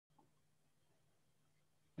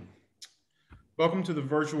Welcome to the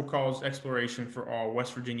Virtual College Exploration for All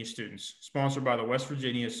West Virginia Students, sponsored by the West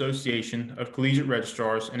Virginia Association of Collegiate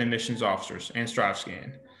Registrars and Admissions Officers and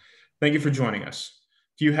StriveScan. Thank you for joining us.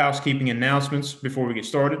 A few housekeeping announcements before we get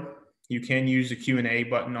started. You can use the Q&A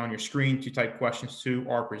button on your screen to type questions to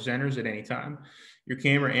our presenters at any time. Your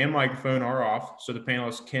camera and microphone are off, so the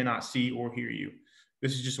panelists cannot see or hear you.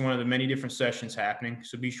 This is just one of the many different sessions happening,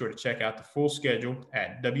 so be sure to check out the full schedule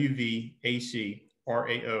at WVACRAO.org.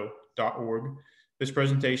 This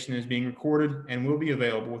presentation is being recorded and will be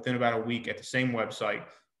available within about a week at the same website,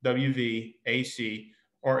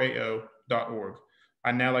 WVACRAO.org.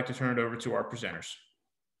 I'd now like to turn it over to our presenters.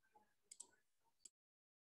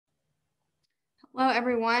 Hello,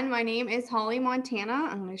 everyone. My name is Holly Montana.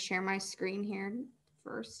 I'm going to share my screen here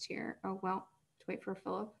first here. Oh, well, to wait for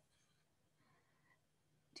Philip.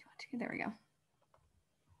 There we go.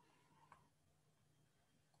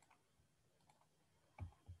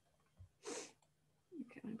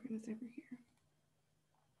 Okay, let me bring this over here.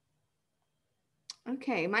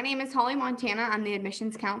 Okay, my name is Holly Montana. I'm the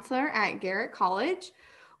admissions counselor at Garrett College.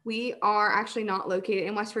 We are actually not located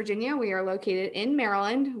in West Virginia. We are located in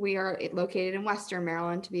Maryland. We are located in Western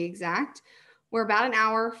Maryland, to be exact. We're about an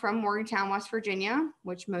hour from Morgantown, West Virginia,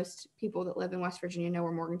 which most people that live in West Virginia know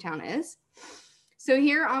where Morgantown is. So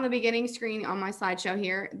here on the beginning screen on my slideshow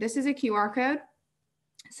here, this is a QR code.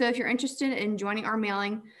 So if you're interested in joining our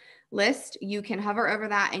mailing list, you can hover over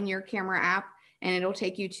that in your camera app and it'll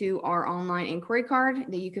take you to our online inquiry card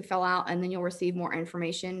that you can fill out, and then you'll receive more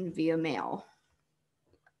information via mail.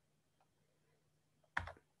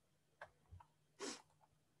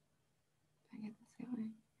 Here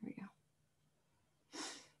we go.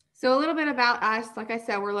 So a little bit about us. Like I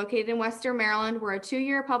said, we're located in Western Maryland. We're a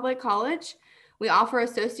 2-year public college. We offer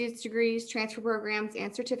associate's degrees, transfer programs,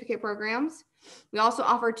 and certificate programs. We also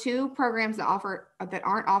offer 2 programs that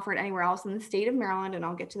aren't offered anywhere else in the state of Maryland, and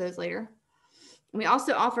I'll get to those later. We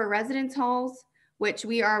also offer residence halls, which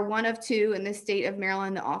we are one of 2 in the state of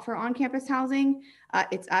Maryland that offer on-campus housing.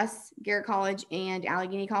 It's us, Garrett College, and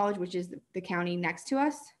Allegheny College, which is the county next to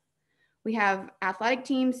us. We have athletic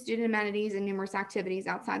teams, student amenities, and numerous activities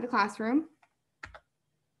outside the classroom.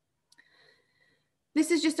 This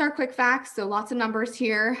is just our quick facts, so lots of numbers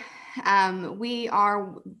here. We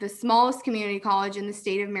are the smallest community college in the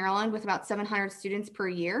state of Maryland with about 700 students per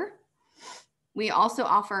year. We also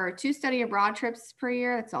offer 2 study abroad trips per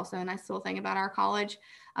year. That's also a nice little thing about our college.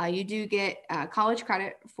 You do get college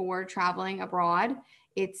credit for traveling abroad.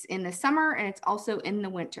 It's in the summer and it's also in the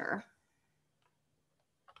winter.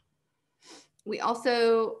 We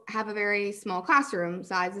also have a very small classroom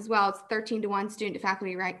size as well. It's 13-to-1 student to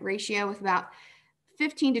faculty ratio with about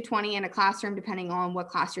 15 to 20 in a classroom, depending on what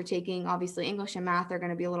class you're taking. Obviously, English and math are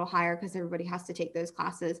going to be a little higher because everybody has to take those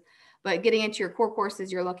classes. But getting into your core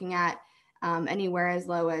courses, you're looking at anywhere as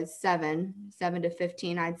low as 7 to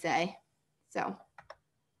 15, I'd say. So,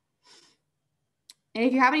 and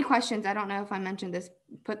if you have any questions, I don't know if I mentioned this,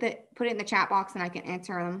 put it in the chat box and I can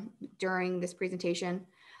answer them during this presentation.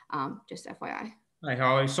 Just FYI. Hi,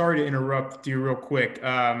 Holly. Sorry to interrupt you real quick.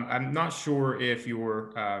 I'm not sure if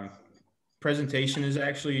your presentation is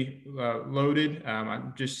actually loaded.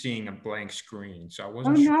 I'm just seeing a blank screen, so I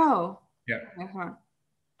wasn't sure. Oh, no. Yeah.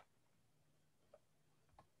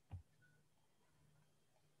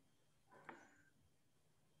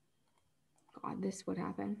 God, this would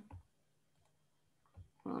happen.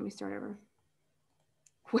 Well, let me start over.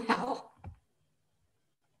 Well.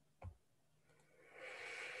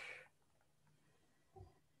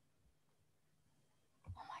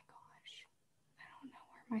 Oh my gosh. I don't know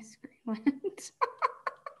where my screen went.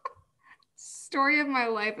 Story of my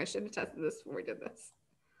life. I should have tested this before we did this.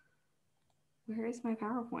 Where is my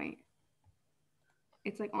PowerPoint?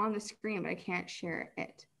 It's like on the screen, but I can't share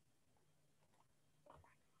it.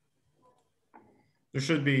 There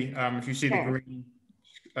should be, if you see the green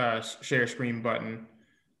share screen button.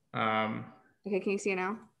 Okay, can you see it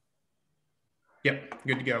now? Yep,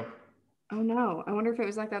 good to go. Oh no, I wonder if it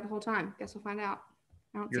was like that the whole time. Guess we'll find out.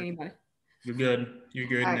 I don't see anybody. You're good. You're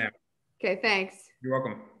good now. Okay, thanks. You're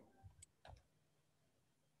welcome.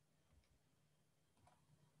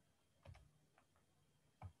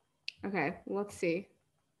 Okay, let's see.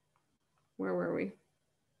 Where were we?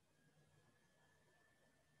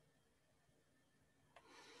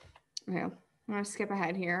 Okay, I'm gonna skip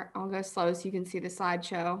ahead here. I'll go slow so you can see the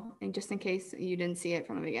slideshow, and just in case you didn't see it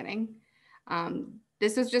from the beginning.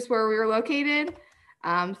 This is just where we were located.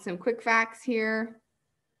 Some quick facts here.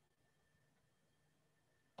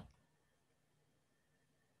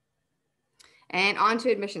 And on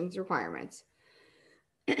to admissions requirements.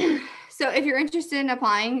 So if you're interested in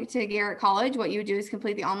applying to Garrett College, what you would do is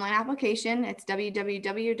complete the online application. It's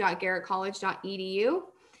www.garrettcollege.edu.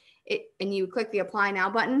 And you click the apply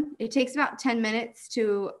now button. It takes about 10 minutes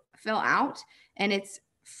to fill out, and it's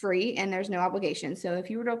free and there's no obligation. So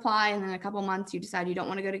if you were to apply and in a couple months you decide you don't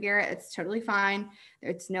want to go to Garrett, it's totally fine.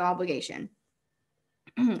 It's no obligation.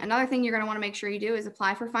 Another thing you're going to want to make sure you do is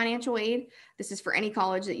apply for financial aid. This is for any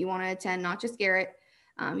college that you want to attend, not just Garrett.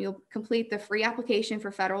 You'll complete the free application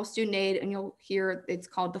for federal student aid, and you'll hear it's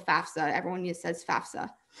called the FAFSA. Everyone just says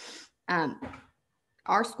FAFSA.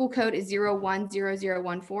 Our school code is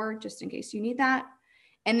 010014, just in case you need that.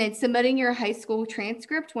 And then submitting your high school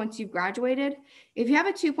transcript once you've graduated. If you have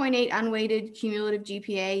a 2.8 unweighted cumulative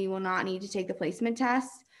GPA, you will not need to take the placement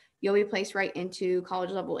test. You'll be placed right into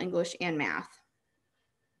college level English and math.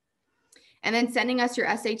 And then sending us your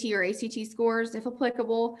SAT or ACT scores, if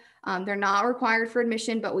applicable. They're not required for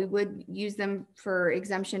admission, but we would use them for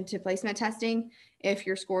exemption to placement testing if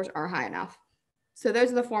your scores are high enough. So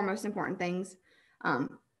those are the four most important things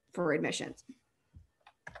for admissions.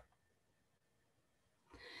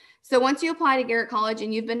 So once you apply to Garrett College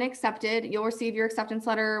and you've been accepted, you'll receive your acceptance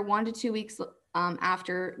letter 1 to 2 weeks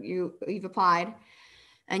after you've applied.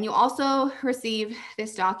 And you also receive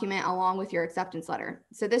this document along with your acceptance letter.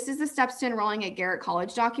 So this is the steps to enrolling at Garrett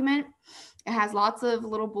College document. It has lots of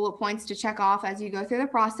little bullet points to check off as you go through the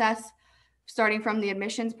process, starting from the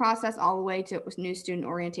admissions process all the way to new student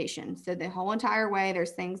orientation. So the whole entire way,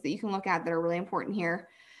 there's things that you can look at that are really important here.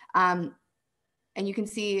 And you can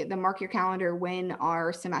see the mark your calendar when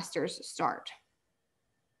our semesters start.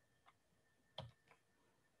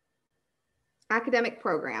 Academic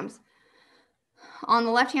programs. On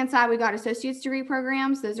the left-hand side, we got associate's degree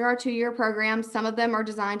programs. Those are our 2-year programs. Some of them are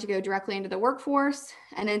designed to go directly into the workforce,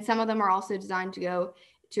 and then some of them are also designed to go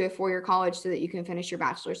to a 4-year college so that you can finish your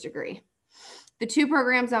bachelor's degree. The 2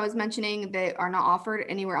 programs I was mentioning that are not offered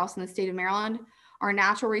anywhere else in the state of Maryland are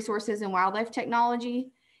natural resources and wildlife technology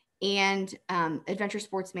and adventure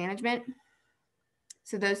sports management.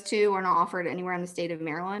 So those 2 are not offered anywhere in the state of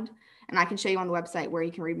Maryland. And I can show you on the website where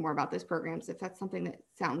you can read more about those programs if that's something that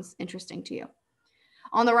sounds interesting to you.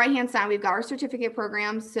 On the right-hand side, we've got our certificate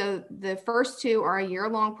programs. So the first 2 are a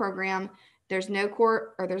year-long program. There's no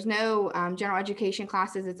general education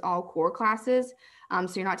classes. It's all core classes.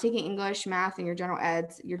 So you're not taking English, math, and your general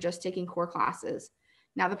eds. You're just taking core classes.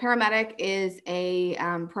 Now, the paramedic is a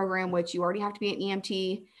program which you already have to be an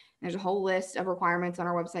EMT. There's a whole list of requirements on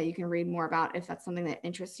our website you can read more about if that's something that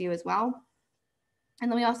interests you as well.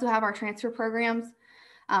 And then we also have our transfer programs.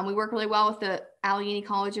 We work really well with the Allegheny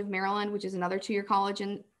College of Maryland, which is another 2-year college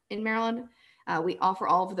in Maryland. We offer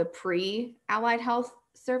all of the pre-allied health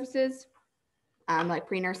services, like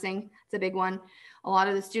pre-nursing. It's a big one. A lot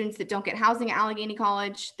of the students that don't get housing at Allegheny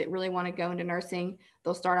College that really want to go into nursing,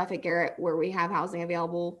 they'll start off at Garrett where we have housing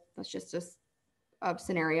available. That's just a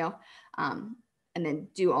scenario. And then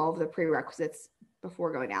do all of the prerequisites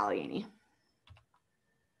before going to Allegheny.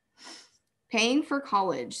 Paying for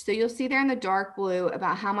college. So you'll see there in the dark blue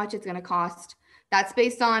about how much it's going to cost. That's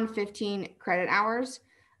based on 15 credit hours.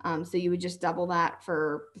 So you would just double that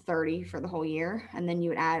for 30 for the whole year. And then you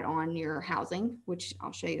would add on your housing, which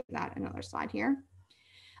I'll show you that in another slide here.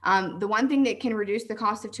 The one thing that can reduce the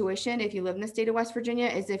cost of tuition if you live in the state of West Virginia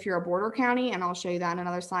is if you're a border county, and I'll show you that in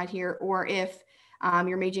another slide here, or if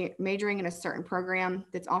you're majoring in a certain program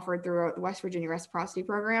that's offered through the West Virginia Reciprocity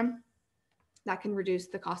Program. That can reduce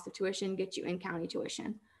the cost of tuition, get you in-county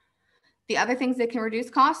tuition. The other things that can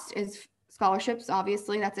reduce cost is scholarships.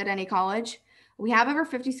 Obviously, that's at any college. We have over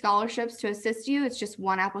 50 scholarships to assist you. It's just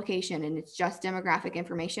one application, and it's just demographic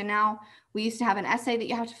information now. We used to have an essay that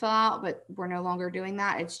you have to fill out, but we're no longer doing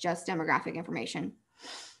that. It's just demographic information.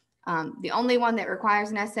 The only one that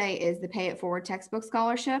requires an essay is the Pay It Forward textbook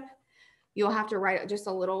scholarship. You'll have to write just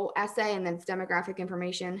a little essay, and then it's demographic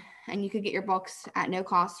information, and you could get your books at no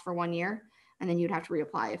cost for 1 year. And then you'd have to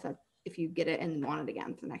reapply if you get it and want it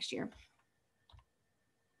again for the next year.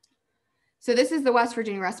 So this is the West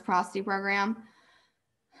Virginia Reciprocity Program.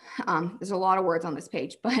 There's a lot of words on this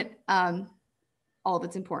page, but all of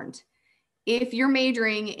it's important. If you're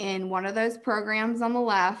majoring in one of those programs on the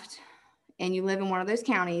left and you live in one of those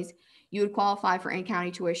counties, you would qualify for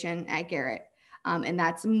in-county tuition at Garrett. And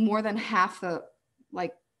that's more than half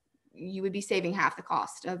you would be saving half the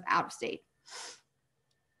cost of out of state.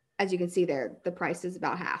 As you can see there, the price is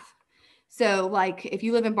about half. So like if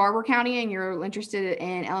you live in Barber County and you're interested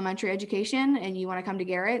in elementary education and you want to come to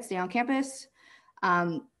Garrett, stay on campus,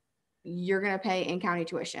 you're going to pay in-county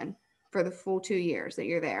tuition for the full 2 years that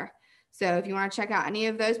you're there. So if you want to check out any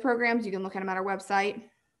of those programs, you can look at them at our website.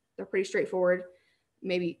 They're pretty straightforward.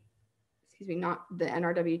 Maybe excuse me, not the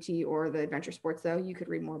NRWT or the adventure sports though. You could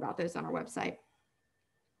read more about those on our website.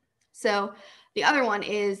 So the other one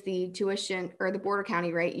is the tuition or the border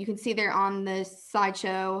county rate. You can see there on the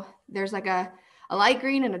slideshow, there's like a light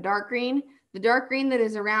green and a dark green. The dark green that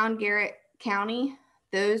is around Garrett County,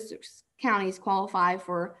 those counties qualify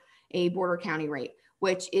for a border county rate,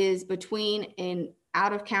 which is between an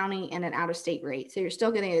out of county and an out of state rate. So you're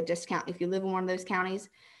still getting a discount if you live in one of those counties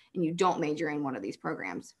and you don't major in one of these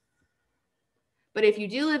programs. But if you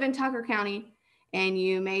do live in Tucker County and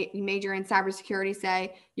you major in cybersecurity,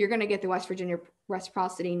 say, you're going to get the West Virginia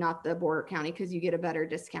reciprocity, not the border county, because you get a better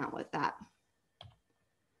discount with that.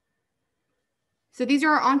 So these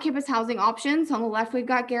are our on-campus housing options. On the left, we've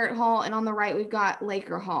got Garrett Hall, and on the right, we've got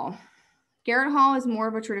Laker Hall. Garrett Hall is more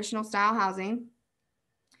of a traditional style housing.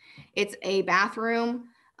 It's a bathroom,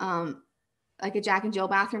 like a Jack and Jill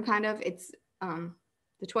bathroom kind of. It's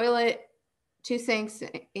the toilet, 2 sinks,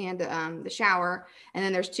 and the shower, and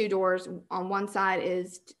then there's 2 doors. On one side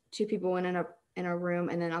is 2 people in a room,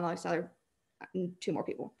 and then on the other side 2 more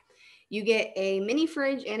people. You get a mini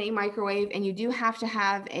fridge and a microwave, and you do have to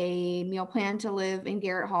have a meal plan to live in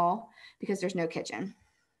Garrett Hall because there's no kitchen.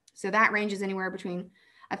 So that ranges anywhere between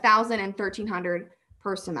 $1,000 and $1,300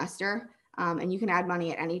 per semester, and you can add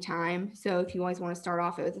money at any time. So if you always want to start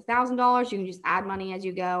off with $1,000, you can just add money as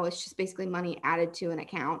you go. It's just basically money added to an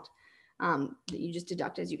account that you just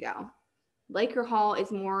deduct as you go. Laker Hall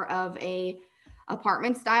is more of a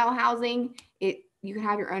apartment style housing. You can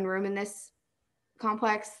have your own room in this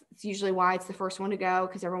complex. It's usually why it's the first one to go,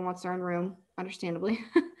 because everyone wants their own room, understandably.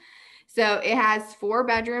 So it has 4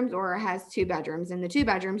 bedrooms, or it has 2 bedrooms. In the 2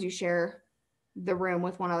 bedrooms, you share the room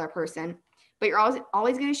with one other person, but you're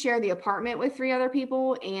always going to share the apartment with 3 other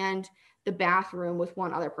people and the bathroom with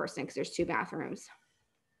 1 other person, because there's 2 bathrooms,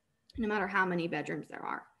 no matter how many bedrooms there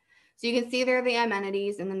are. So you can see there are the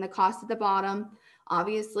amenities, and then the cost at the bottom.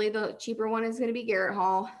 Obviously, the cheaper one is going to be Garrett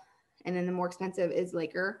Hall, and then the more expensive is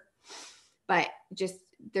Laker. But just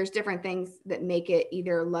there's different things that make it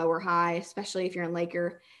either low or high, especially if you're in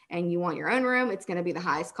Laker and you want your own room, it's going to be the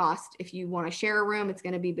highest cost. If you want to share a room, it's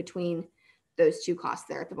going to be between those 2 costs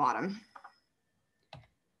there at the bottom.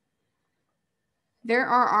 There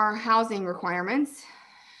are our housing requirements,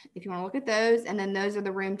 if you want to look at those, and then those are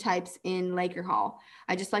the room types in Laker Hall.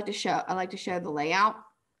 I like to show the layout.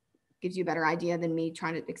 Gives you a better idea than me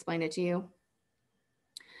trying to explain it to you.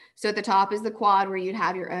 So at the top is the quad where you'd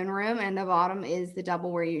have your own room, and the bottom is the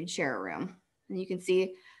double where you'd share a room. And you can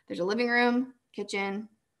see there's a living room, kitchen,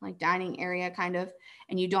 like dining area kind of,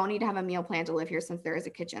 and you don't need to have a meal plan to live here since there is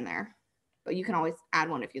a kitchen there, but you can always add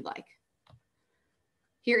one if you'd like.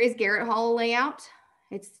 Here is Garrett Hall layout.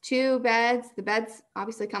 It's 2 beds. The beds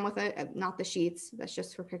obviously come with it, not the sheets. That's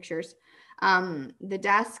just for pictures. The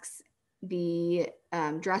desks, the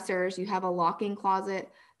dressers, you have a walk-in closet.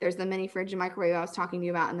 There's the mini fridge and microwave I was talking to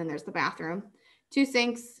you about, and then there's the bathroom. 2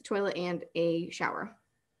 sinks, toilet, and a shower.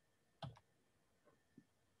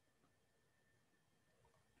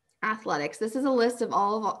 Athletics. This is a list of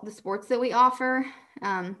all of the sports that we offer.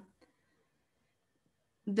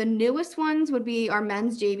 The newest ones would be our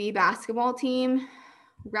men's JV basketball team.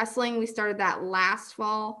 Wrestling, we started that last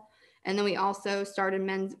fall. And then we also started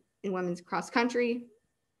men's and women's cross country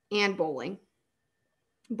and bowling.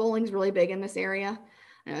 Bowling's really big in this area.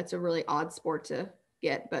 I know it's a really odd sport to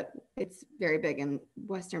get, but it's very big in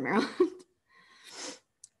Western Maryland.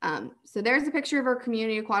 So there's a picture of our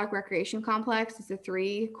community aquatic recreation complex. It's a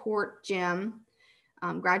 3-court gym.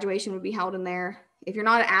 Graduation would be held in there. If you're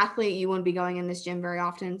not an athlete, you wouldn't be going in this gym very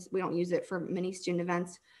often. We don't use it for many student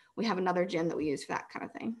events. We have another gym that we use for that kind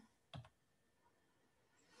of thing.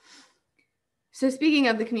 So speaking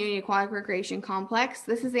of the community aquatic recreation complex,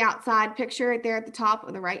 this is the outside picture right there at the top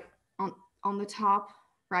of the right, on the top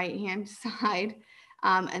right-hand side.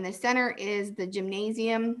 And the center is the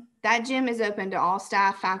gymnasium. That gym is open to all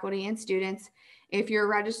staff, faculty, and students. If you're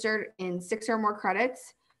registered in 6 or more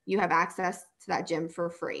credits, you have access to that gym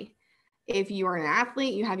for free. If you are an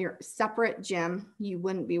athlete, you have your separate gym. You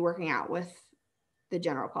wouldn't be working out with the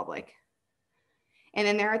general public. And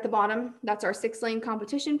then there at the bottom, that's our 6-lane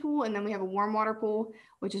competition pool. And then we have a warm water pool,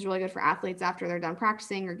 which is really good for athletes after they're done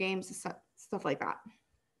practicing or games, stuff like that.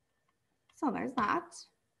 So there's that.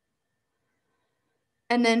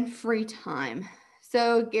 And then free time.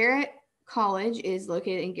 So Garrett College is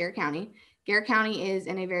located in Garrett County. Garrett County is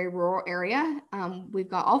in a very rural area. We've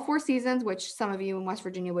got all 4 seasons, which some of you in West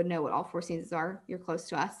Virginia would know what all 4 seasons are. You're close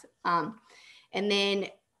to us. And then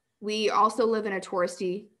we also live in a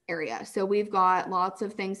touristy area. So we've got lots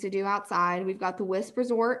of things to do outside. We've got the Wisp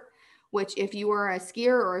Resort, which if you are a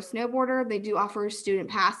skier or a snowboarder, they do offer student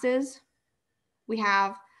passes. We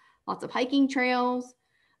have lots of hiking trails.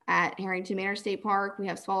 At Harrington Manor State Park, we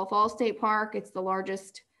have Swallow Falls State Park. It's the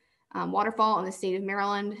largest waterfall in the state of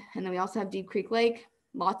Maryland. And then we also have Deep Creek Lake.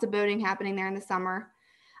 Lots of boating happening there in the summer.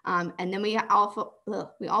 And then we also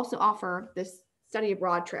offer this study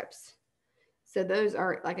abroad trips. So those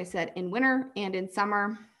are, like I said, in winter and in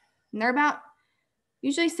summer. And they're about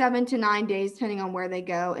usually 7 to 9 days, depending on where they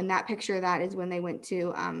go. And that picture of that is when they went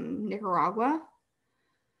to Nicaragua.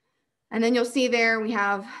 And then you'll see there we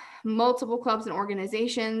have multiple clubs and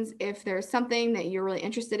organizations. If there's something that you're really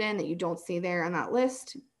interested in that you don't see there on that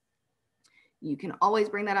list, you can always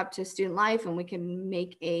bring that up to Student Life and we can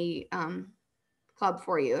make a club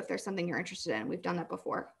for you if there's something you're interested in. We've done that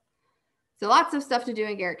before. So lots of stuff to do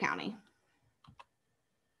in Garrett County.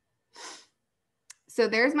 So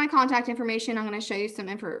there's my contact information. I'm going to show you some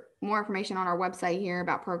more information on our website here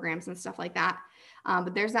about programs and stuff like that.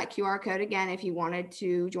 But there's that QR code again if you wanted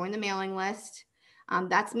to join the mailing list.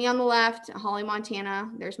 That's me on the left, Holly, Montana.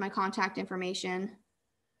 There's my contact information.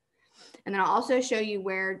 And then I'll also show you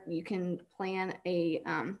where you can plan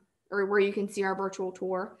or where you can see our virtual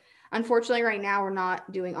tour. Unfortunately, right now we're not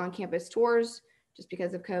doing on-campus tours just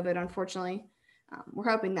because of COVID, unfortunately. We're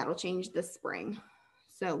hoping that'll change this spring.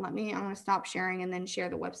 So I'm going to stop sharing and then share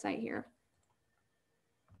the website here.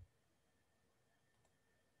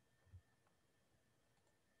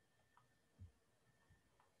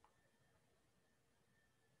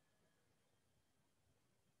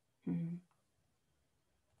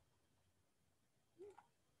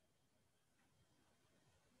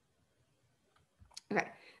 Okay,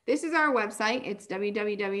 this is our website. It's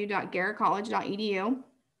www.garrettcollege.edu.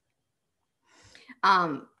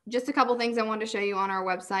 Just a couple things I wanted to show you on our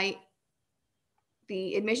website.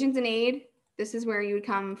 The admissions and aid, this is where you would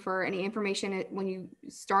come for any information when you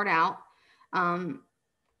start out.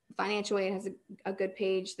 Financial aid has a good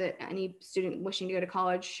page that any student wishing to go to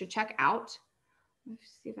college should check out.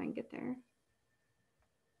 Let's see if I can get there.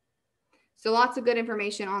 So lots of good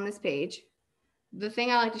information on this page. The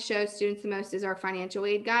thing I like to show students the most is our financial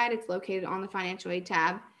aid guide. It's located on the financial aid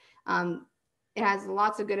tab. It has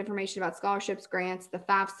lots of good information about scholarships, grants. The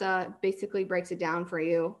FAFSA basically breaks it down for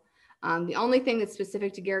you. The only thing that's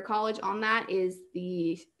specific to Garrett College on that is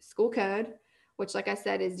the school code, which, like I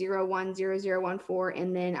said, is 010014,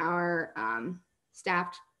 and then our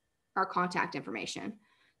our contact information.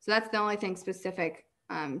 So that's the only thing specific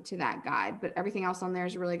to that guide, but everything else on there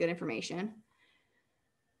is really good information.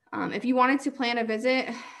 If you wanted to plan a visit,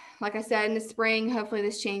 like I said, in the spring, hopefully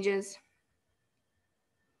this changes.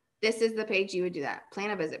 This is the page you would do that,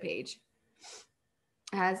 plan a visit page.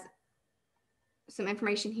 It has some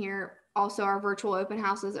information here. Also, our virtual open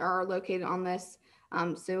houses are located on this.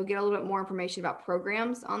 So you'll get a little bit more information about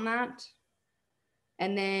programs on that.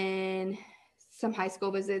 And then some high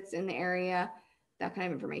school visits in the area, that kind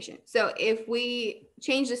of information. So if we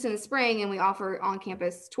change this in the spring and we offer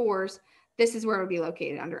on-campus tours, this is where it would be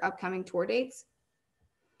located under upcoming tour dates.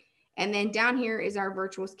 And then down here is our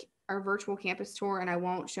virtual campus tour, and I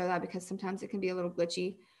won't show that because sometimes it can be a little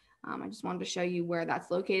glitchy. I just wanted to show you where that's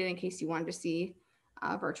located in case you wanted to see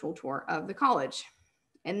a virtual tour of the college.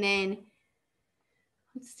 And then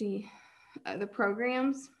let's see the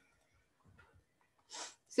programs.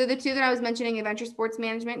 So the two that I was mentioning, adventure sports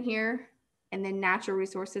management here, and then natural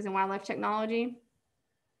resources and wildlife technology.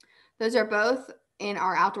 Those are both in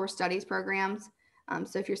our outdoor studies programs.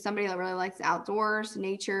 So if you're somebody that really likes outdoors,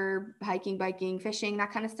 nature, hiking, biking, fishing,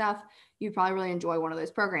 that kind of stuff, you probably really enjoy one of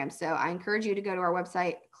those programs. So I encourage you to go to our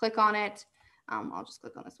website, click on it. I'll just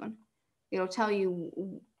click on this one. It'll tell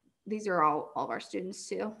you, these are all of our students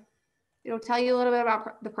too. It'll tell you a little bit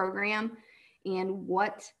about the program and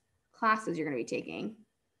what classes you're going to be taking,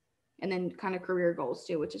 and then kind of career goals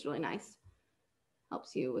too, which is really nice.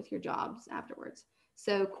 Helps you with your jobs afterwards.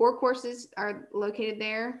 So core courses are located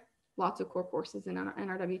there. Lots of core courses in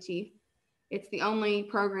our WT. It's the only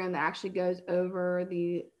program that actually goes over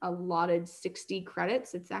the allotted 60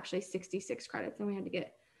 credits. It's actually 66 credits, and we had to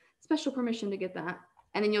get special permission to get that.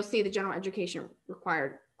 And then you'll see the general education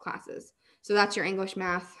required classes. So that's your English,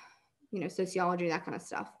 math, sociology, that kind of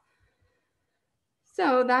stuff.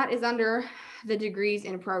 So that is under the degrees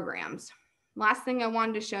and programs. Last thing I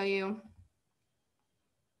wanted to show you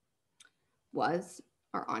was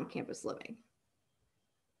our on-campus living.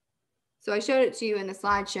 So I showed it to you in the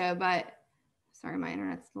slideshow, but sorry, my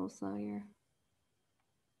internet's a little slow here.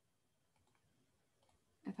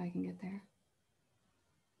 If I can get there.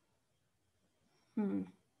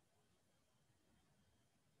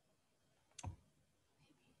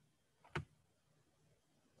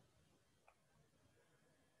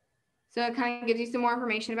 So it kind of gives you some more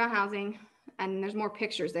information about housing, and there's more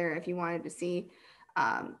pictures there if you wanted to see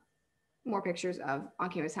more pictures of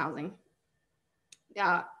on-campus housing.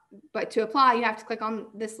 But to apply, you have to click on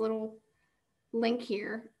this little link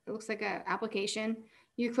here. It looks like an application.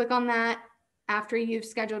 You click on that after you've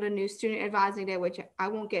scheduled a new student advising day, which I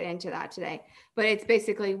won't get into that today, but it's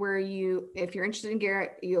basically where you, if you're interested in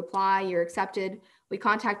Garrett, you apply, you're accepted. We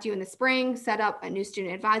contact you in the spring, set up a new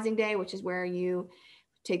student advising day, which is where you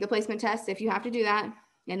take the placement test if you have to do that,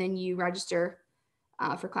 and then you register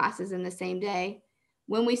for classes in the same day.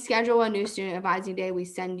 When we schedule a new student advising day, we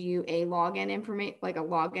send you a login information, like a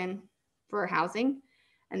login for housing,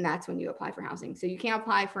 and that's when you apply for housing. So you can't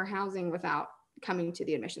apply for housing without coming to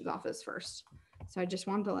the admissions office first. So I just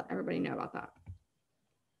wanted to let everybody know about that.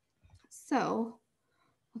 So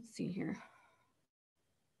let's see here.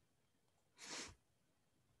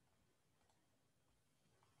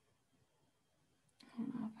 I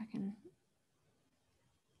don't know if I can,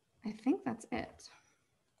 I think that's it.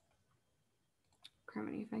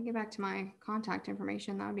 Criminy, if I get back to my contact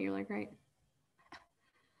information, that would be really great.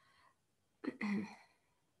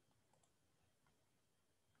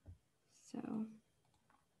 So,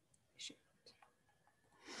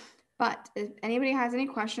 but if anybody has any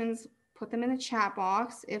questions, put them in the chat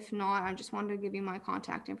box. If not, I just wanted to give you my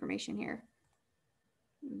contact information here.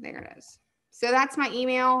 There it is. So that's my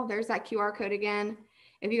email. There's that QR code again.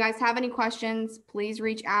 If you guys have any questions, please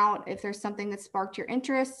reach out. If there's something that sparked your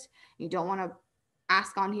interest, you don't want to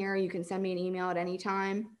ask on here, you can send me an email at any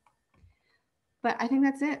time. But I think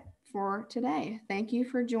that's it for today. Thank you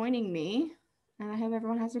for joining me, and I hope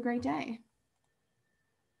everyone has a great day.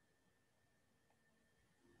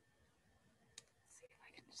 Let's see if I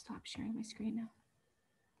can stop sharing my screen now.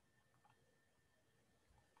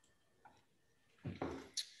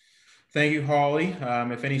 Thank you, Holly.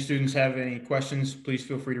 If any students have any questions, please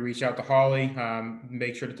feel free to reach out to Holly.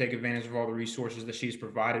 Make sure to take advantage of all the resources that she's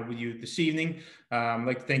provided with you this evening. I'd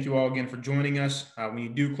like to thank you all again for joining us. When you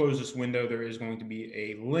do close this window, there is going to be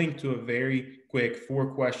a link to a very quick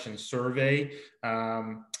 4-question survey.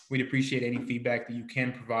 We'd appreciate any feedback that you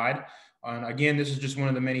can provide. Again, this is just one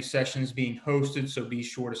of the many sessions being hosted, so be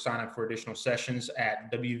sure to sign up for additional sessions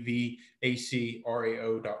at WVACRAO.org.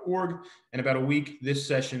 In about a week, this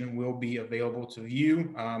session will be available to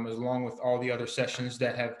view, along with all the other sessions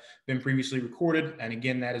that have been previously recorded. And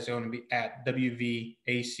again, that is going to be at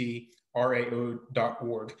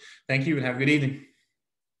WVACRAO.org. Thank you and have a good evening.